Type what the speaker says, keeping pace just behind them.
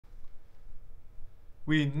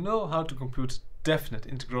We know how to compute definite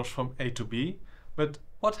integrals from a to b, but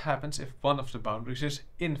what happens if one of the boundaries is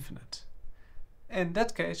infinite? In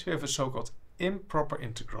that case, we have a so-called improper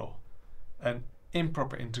integral, an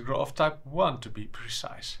improper integral of type 1 to be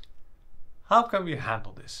precise. How can we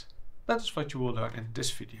handle this? That is what you will learn in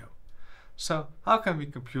this video. So, how can we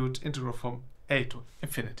compute integral from a to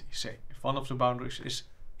infinity, say, if one of the boundaries is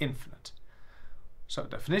infinite? So,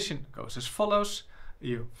 definition goes as follows.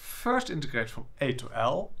 You first integrate from a to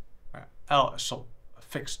L, where L is some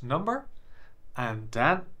fixed number, and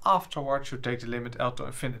then afterwards you take the limit L to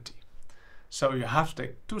infinity. So you have to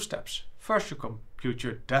take two steps. First you compute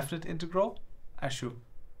your definite integral, as you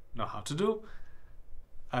know how to do,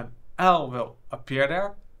 and L will appear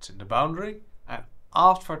there, it's in the boundary, and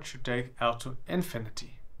afterwards you take L to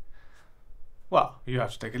infinity. Well, you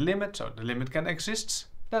have to take a limit, so the limit can exist,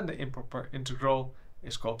 then the improper integral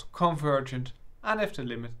is called convergent, and if the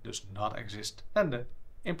limit does not exist, then the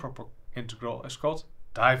improper integral is called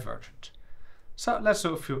divergent. So let's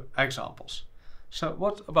do a few examples. So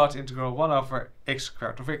what about the integral 1 over x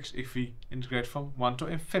squared of x if we integrate from 1 to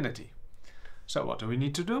infinity? So what do we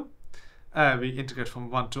need to do? We integrate from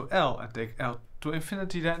 1 to L and take L to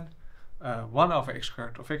infinity then. 1 over x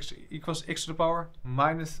squared of x equals x to the power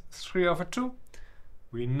minus 3 over 2.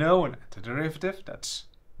 We know an antiderivative, that's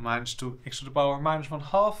minus 2 x to the power minus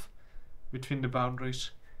 1/2 between the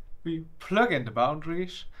boundaries. We plug in the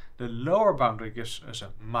boundaries. The lower boundary gives us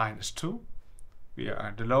a minus 2. We are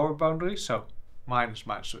at the lower boundary, so minus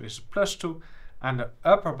 2 is a plus 2. And the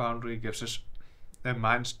upper boundary gives us a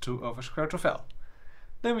minus 2 over square root of L.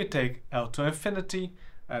 Then we take L to infinity.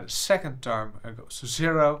 The second term goes to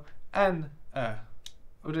 0. And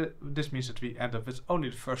this means that we end up with only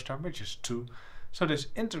the first term, which is 2. So this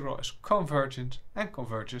integral is convergent and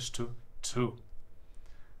converges to 2.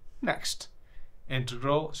 Next,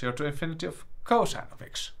 integral 0 to infinity of cosine of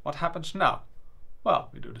x. What happens now? Well,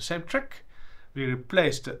 we do the same trick. We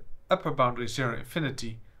replace the upper boundary 0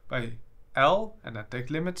 infinity by L and then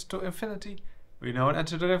take limits to infinity. We know an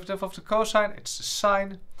antiderivative of the cosine, it's the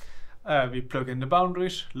sine. We plug in the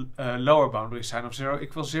boundaries. Lower boundary sine of 0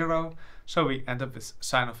 equals 0. So we end up with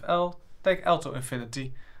sine of L, take L to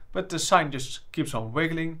infinity. But the sine just keeps on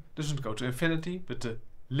wiggling, doesn't go to infinity, but the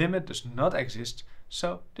limit does not exist.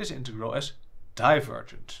 So this integral is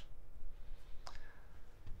divergent.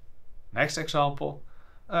 Next example,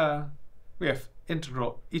 we have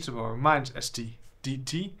integral e to the power minus st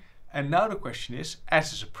dt, and now the question is,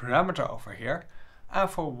 s is a parameter over here, and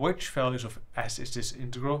for which values of s is this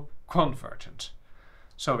integral convergent?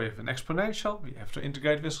 So we have an exponential, we have to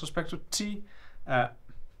integrate with respect to t, and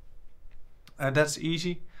that's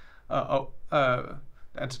easy. The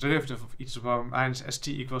antiderivative of e to the power minus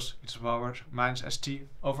st equals e to the power minus st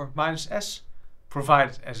over minus s,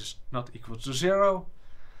 provided s is not equal to 0.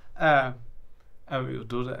 And we will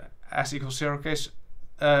do the s equals 0 case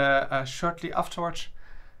shortly afterwards.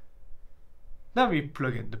 Then we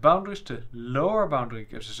plug in the boundaries. The lower boundary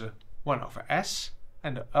gives us a 1 over s,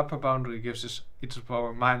 and the upper boundary gives us e to the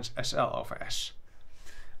power minus sl over s.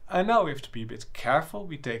 And now we have to be a bit careful.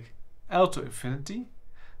 We take L to infinity.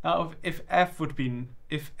 Now if s would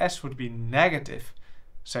be negative,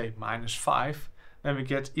 say minus 5, then we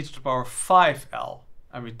get e to the power 5l,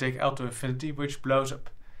 and we take L to infinity, which blows up.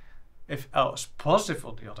 If L is positive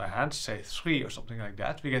on the other hand, say 3 or something like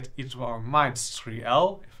that, we get e to the power minus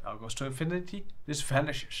 3l. If L goes to infinity, this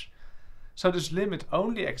vanishes. So this limit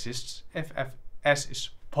only exists if s is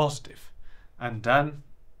positive, and then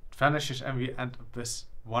it vanishes and we end up with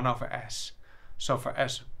 1 over s. So for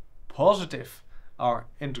s positive, our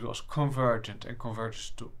integral is convergent and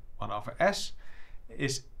converges to 1 over s.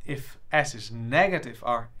 If s is negative,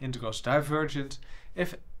 our integral is divergent.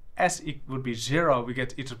 If s would be 0, we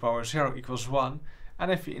get e to the power 0 equals 1.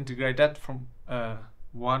 And if we integrate that from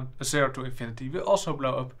 0 to infinity, we also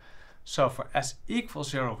blow up. So for s equals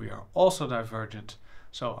 0, we are also divergent.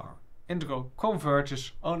 So our integral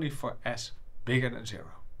converges only for s bigger than 0.